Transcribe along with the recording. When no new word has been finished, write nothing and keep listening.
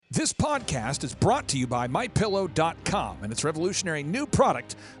This podcast is brought to you by MyPillow.com and its revolutionary new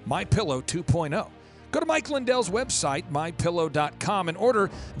product, MyPillow 2.0. Go to Mike Lindell's website, MyPillow.com, and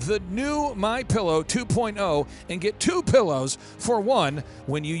order the new MyPillow 2.0 and get 2 pillows for 1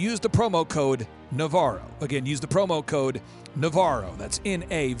 when you use the promo code Navarro. Again, use the promo code Navarro. That's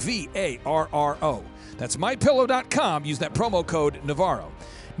Navarro. That's MyPillow.com. Use that promo code Navarro.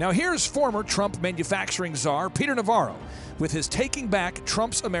 Now here's former Trump manufacturing czar Peter Navarro with his Taking Back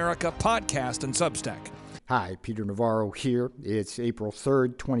Trump's America podcast and Substack. Hi, Peter Navarro here. It's April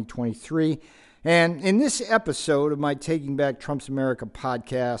 3rd, 2023. And in this episode of my Taking Back Trump's America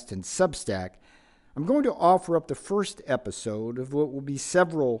podcast and Substack, I'm going to offer up the first episode of what will be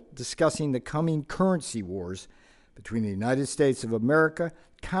several discussing the coming currency wars between the United States of America,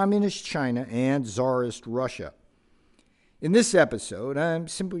 Communist China, and Tsarist Russia. In this episode, I'm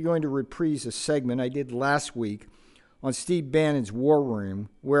simply going to reprise a segment I did last week on Steve Bannon's War Room,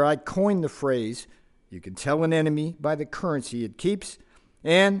 where I coined the phrase, "You can tell an enemy by the currency it keeps,"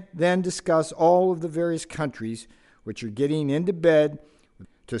 and then discuss all of the various countries which are getting into bed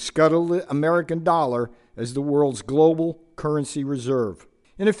to scuttle the American dollar as the world's global currency reserve.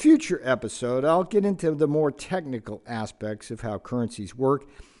 In a future episode, I'll get into the more technical aspects of how currencies work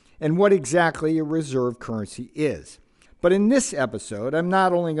and what exactly a reserve currency is. But in this episode, I'm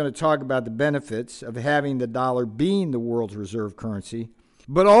not only going to talk about the benefits of having the dollar being the world's reserve currency,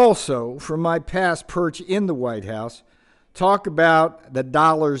 but also, from my past perch in the White House, talk about the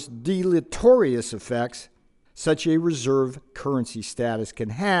dollar's deleterious effects such a reserve currency status can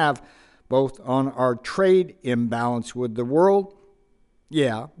have, both on our trade imbalance with the world,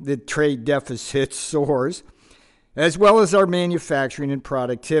 the trade deficit soars, as well as our manufacturing and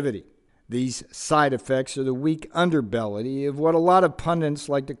productivity. These side effects are the weak underbelly of what a lot of pundits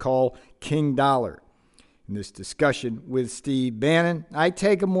like to call King Dollar. In this discussion with Steve Bannon, I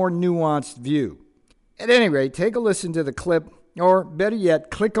take a more nuanced view. At any rate, take a listen to the clip, or better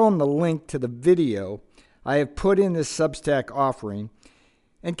yet, click on the link to the video I have put in this Substack offering,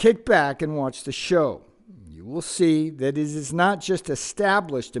 and kick back and watch the show. You will see that it is not just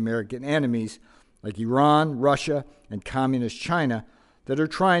established American enemies like Iran, Russia, and Communist China that are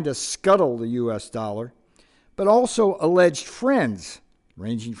trying to scuttle the U.S. dollar, but also alleged friends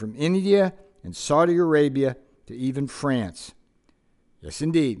ranging from India and Saudi Arabia to even France. Yes,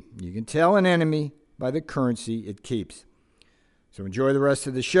 indeed, you can tell an enemy by the currency it keeps. So enjoy the rest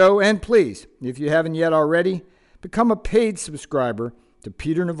of the show, and please, if you haven't yet already, become a paid subscriber to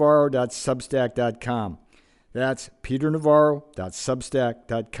peternavarro.substack.com. That's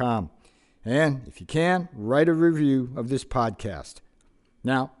peternavarro.substack.com. And if you can, write a review of this podcast.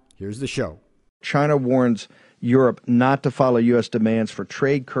 Now, here's the show. China warns Europe not to follow U.S. demands for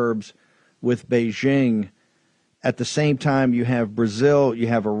trade curbs with Beijing. At the same time, you have Brazil, you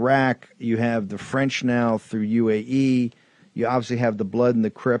have Iraq, you have the French now through UAE. You obviously have the blood and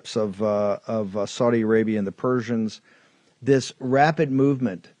the crypts of Saudi Arabia and the Persians. This rapid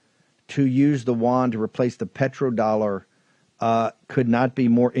movement to use the yuan to replace the petrodollar could not be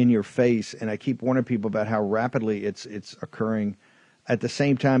more in your face. And I keep warning people about how rapidly it's occurring. At the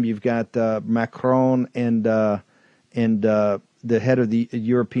same time, you've got Macron and the head of the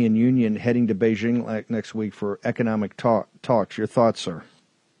European Union heading to Beijing next week for economic talks. Your thoughts, sir?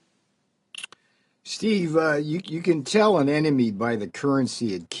 Steve, you can tell an enemy by the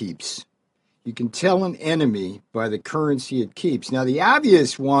currency it keeps. You can tell an enemy by the currency it keeps. Now, the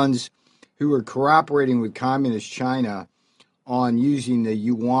obvious ones who are cooperating with Communist China on using the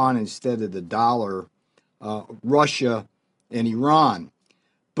yuan instead of the dollar, Russia and Iran.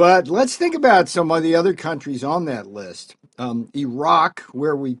 But let's think about some of the other countries on that list. Iraq,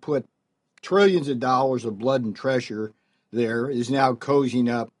 where we put trillions of dollars of blood and treasure there, is now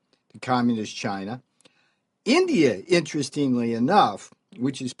cozying up to Communist China. India, interestingly enough,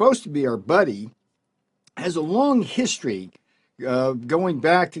 which is supposed to be our buddy, has a long history going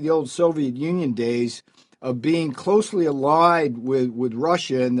back to the old Soviet Union days of being closely allied with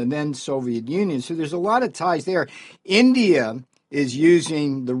Russia and the then Soviet Union. So there's a lot of ties there. India is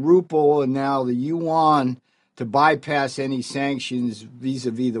using the ruble and now the yuan to bypass any sanctions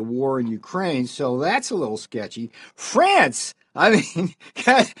vis-a-vis the war in Ukraine. So that's a little sketchy. France, I mean,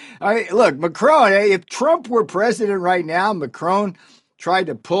 look, Macron, if Trump were president right now, Macron tried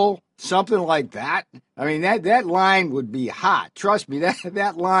to pull something like that, I mean, that line would be hot. Trust me,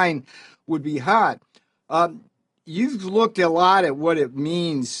 that line would be hot. You've looked a lot at what it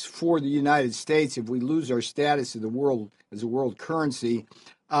means for the United States if we lose our status in the world as a world currency,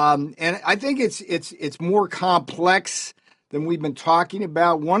 and I think it's more complex than we've been talking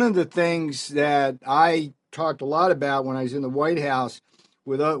about. One of the things that I talked a lot about when I was in the White House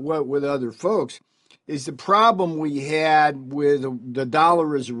with other folks, is the problem we had with the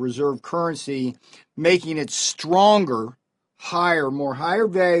dollar as a reserve currency, making it stronger, more higher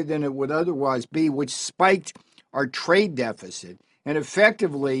value than it would otherwise be, which spiked our trade deficit. And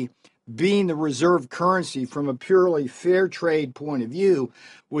effectively, being the reserve currency from a purely fair trade point of view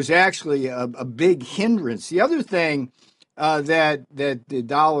was actually a big hindrance. The other thing that the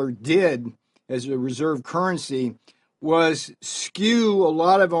dollar did as a reserve currency was skew a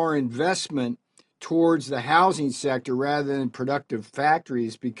lot of our investment towards the housing sector rather than productive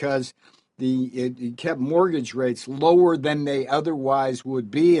factories, because it kept mortgage rates lower than they otherwise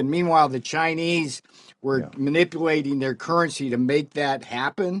would be. And meanwhile, the Chinese were manipulating their currency to make that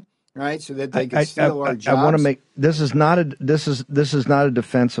happen, right? So that they could steal our jobs. I want to make this is not a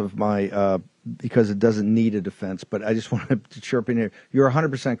defense of my because it doesn't need a defense, but I just wanted to chirp in here. You're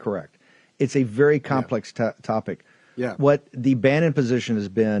 100% correct. It's a very complex topic. Yeah. What the Bannon position has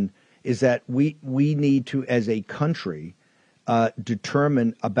been is that we need to, as a country,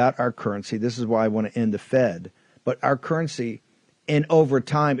 determine about our currency. This is why I want to end the Fed. But our currency, and over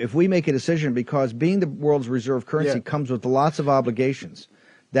time, if we make a decision, because being the world's reserve currency comes with lots of obligations,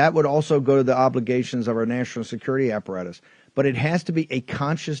 that would also go to the obligations of our national security apparatus. But it has to be a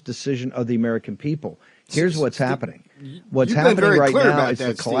conscious decision of the American people. Here's what's happening. What's happening right now is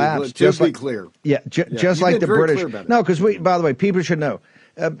the collapse. Steve, just be clear. Just like the British. No, because by the way, people should know.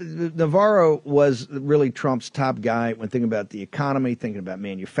 Navarro was really Trump's top guy when thinking about the economy, thinking about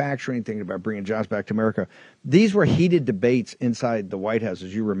manufacturing, thinking about bringing jobs back to America. These were heated debates inside the White House,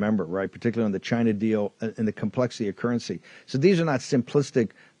 as you remember, right? Particularly on the China deal and the complexity of currency. So these are not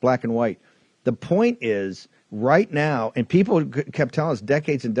simplistic black and white. The point is, right now, and people kept telling us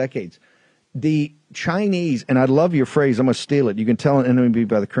decades and decades, the Chinese, and I love your phrase, I'm going to steal it. You can tell an enemy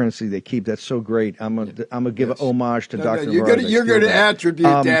by the currency they keep. That's so great. I'm going to give an homage to Dr. Navarro. You're going to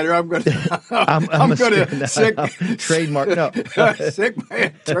attribute that, or I'm going to I'm going to sick trademark. No, sick my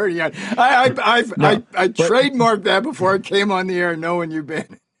attorney. I trademarked that before I came on the air, knowing you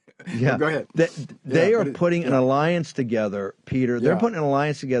banned it. Yeah, go ahead. They are putting an alliance together, Peter. They're putting an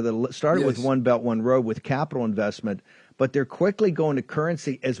alliance together. Started with One Belt, One Road with capital investment, but they're quickly going to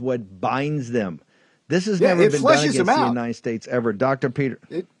currency as what binds them. This has never been done against the United States ever. Dr. Peter.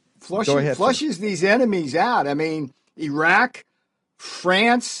 It flushes these enemies out. I mean, Iraq,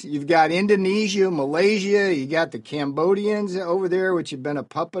 France, you've got Indonesia, Malaysia, you got the Cambodians over there, which have been a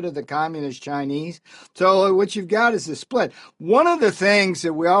puppet of the communist Chinese. So what you've got is a split. One of the things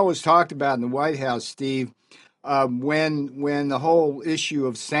that we always talked about in the White House, Steve, when the whole issue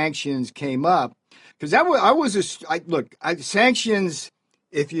of sanctions came up, because sanctions,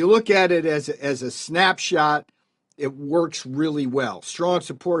 if you look at it as a snapshot, it works really well. Strong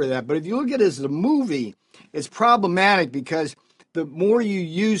support of that. But if you look at it as a movie, it's problematic because the more you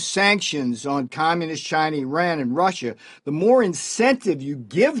use sanctions on communist China, Iran, and Russia, the more incentive you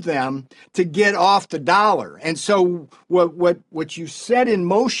give them to get off the dollar. And so what you set in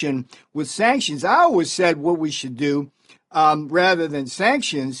motion with sanctions, I always said what we should do rather than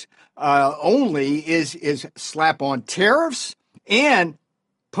sanctions only is slap on tariffs and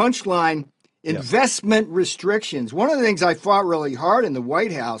punchline investment restrictions. One of the things I fought really hard in the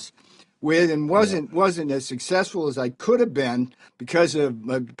White House with and wasn't as successful as I could have been because of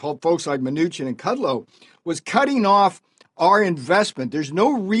folks like Mnuchin and Kudlow was cutting off our investment. There's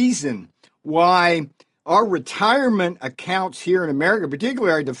no reason why our retirement accounts here in America,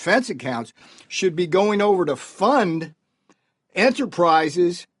 particularly our defense accounts, should be going over to fund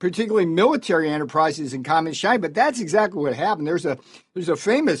enterprises, particularly military enterprises in communist China. But that's exactly what happened. There's a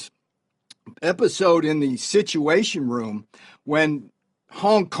famous episode in the Situation Room when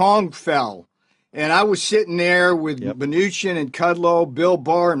Hong Kong fell. And I was sitting there with Mnuchin and Kudlow, Bill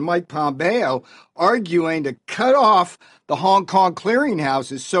Barr, and Mike Pompeo arguing to cut off the Hong Kong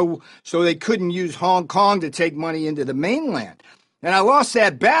clearinghouses so they couldn't use Hong Kong to take money into the mainland. And I lost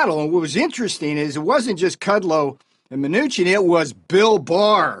that battle. And what was interesting is it wasn't just Kudlow and Mnuchin, it was Bill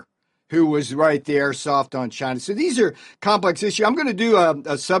Barr who was right there, soft on China. So these are complex issues. I'm going to do a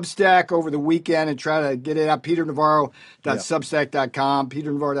Substack over the weekend and try to get it out, peternavarro.substack.com,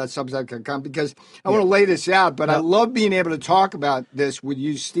 peternavarro.substack.com, because I want to lay this out. But I love being able to talk about this with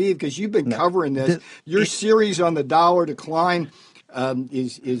you, Steve, because you've been covering this. Your series on the dollar decline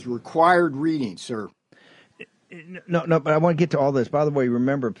is required reading, sir. No, but I want to get to all this. By the way,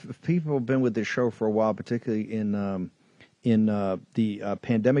 remember, people have been with this show for a while, particularly in the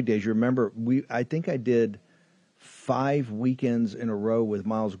pandemic days. You remember, I think I did 5 weekends in a row with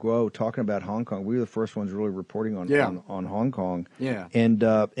Miles Guo talking about Hong Kong. We were the first ones really reporting on Hong Kong. Yeah. And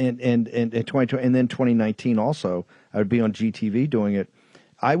 2020, and then 2019 also, I would be on GTV doing it.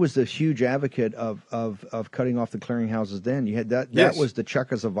 I was the huge advocate of cutting off the clearinghouses. Then you had that. Yes. That was the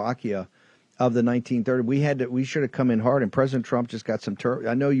Czechoslovakia of the 1930s. We should have come in hard, and President Trump just got some.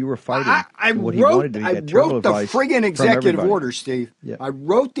 I know you were fighting what he wanted to do. I wrote the friggin' executive order, Steve. Yeah. I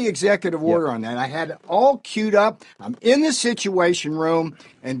wrote the executive order on that. I had it all queued up. I'm in the Situation Room,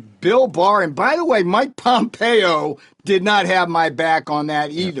 and Bill Barr, and by the way, Mike Pompeo did not have my back on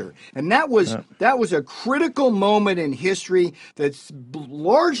that either. And that was a critical moment in history that's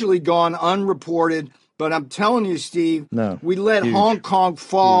largely gone unreported. But I'm telling you, Steve, we let Hong Kong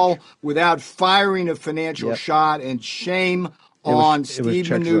fall without firing a financial shot, and shame on Steve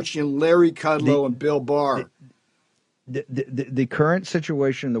Mnuchin, Larry Kudlow, and Bill Barr. The current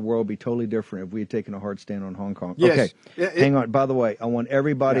situation in the world would be totally different if we had taken a hard stand on Hong Kong. Yes. Okay, hang on. By the way, I want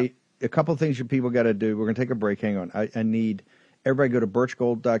everybody, a couple of things you people got to do. We're going to take a break. Hang on. I need everybody go to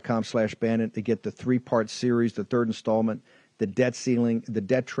birchgold.com/Bannon to get the 3-part series, the third installment, the debt ceiling, the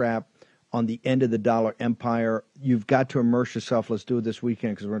debt trap, on the end of the dollar empire. You've got to immerse yourself. Let's do it this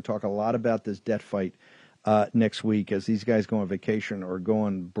weekend, because we're going to talk a lot about this debt fight next week as these guys go on vacation or go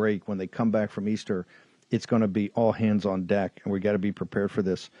on break. When they come back from Easter, it's going to be all hands on deck, and we got to be prepared for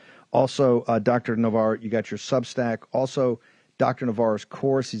this. Also, Dr. Navarro, you got your Substack. Also, Dr. Navarro's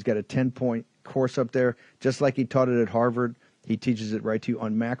course. He's got a 10-point course up there, just like he taught it at Harvard. He teaches it right to you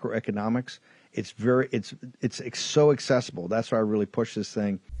on macroeconomics. It's so accessible. That's why I really push this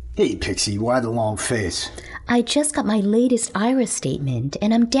thing. Hey, Pixie, why the long face? I just got my latest IRA statement,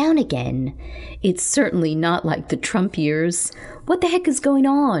 and I'm down again. It's certainly not like the Trump years. What the heck is going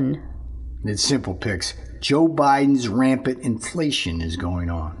on? It's simple, Pix. Joe Biden's rampant inflation is going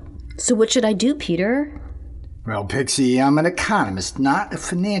on. So what should I do, Peter? Well, Pixie, I'm an economist, not a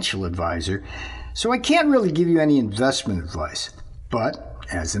financial advisor, so I can't really give you any investment advice. But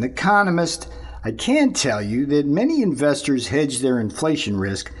as an economist, I can tell you that many investors hedge their inflation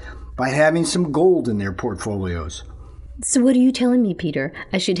risk by having some gold in their portfolios. So what are you telling me, Peter?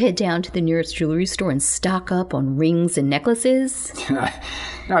 I should head down to the nearest jewelry store and stock up on rings and necklaces?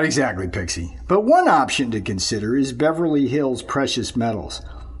 Not exactly, Pixie. But one option to consider is Beverly Hills Precious Metals.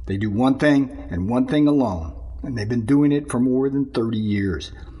 They do one thing and one thing alone, and they've been doing it for more than 30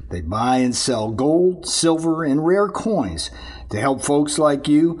 years. They buy and sell gold, silver, and rare coins to help folks like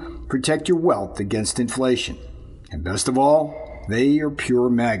you protect your wealth against inflation. And best of all, they are pure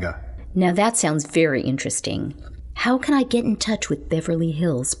MAGA. Now that sounds very interesting. How can I get in touch with Beverly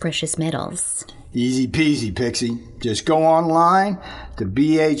Hills Precious Metals? Easy peasy, Pixie. Just go online to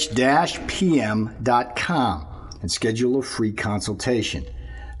bh-pm.com and schedule a free consultation.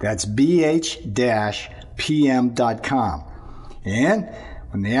 That's bh-pm.com. And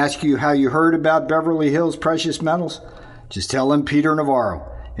when they ask you how you heard about Beverly Hills Precious Metals, just tell them Peter Navarro,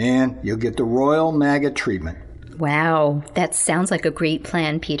 and you'll get the Royal MAGA treatment. Wow, that sounds like a great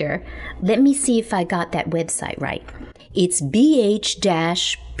plan, Peter. Let me see if I got that website right. It's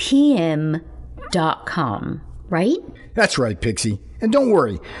bh-pm.com, right? That's right, Pixie. And don't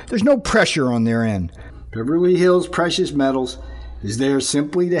worry, there's no pressure on their end. Beverly Hills Precious Metals is there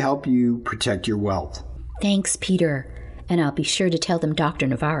simply to help you protect your wealth. Thanks, Peter. And I'll be sure to tell them Dr.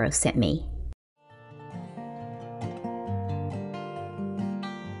 Navarro sent me.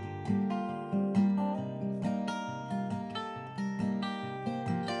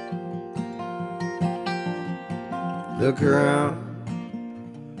 Look around,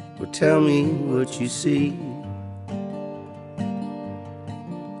 well, tell me what you see.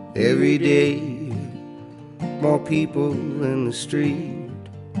 Every day, more people in the street.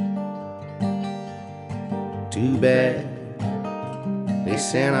 Too bad they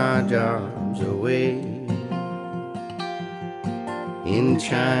sent our jobs away. In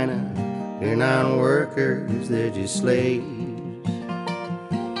China, they're not workers, they're just slaves.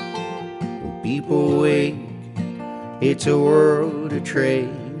 When people wake, it's a world of trade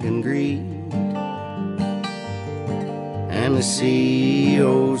and greed. And the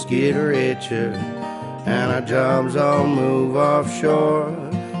CEOs get richer, and our jobs all move offshore.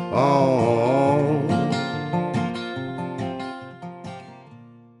 All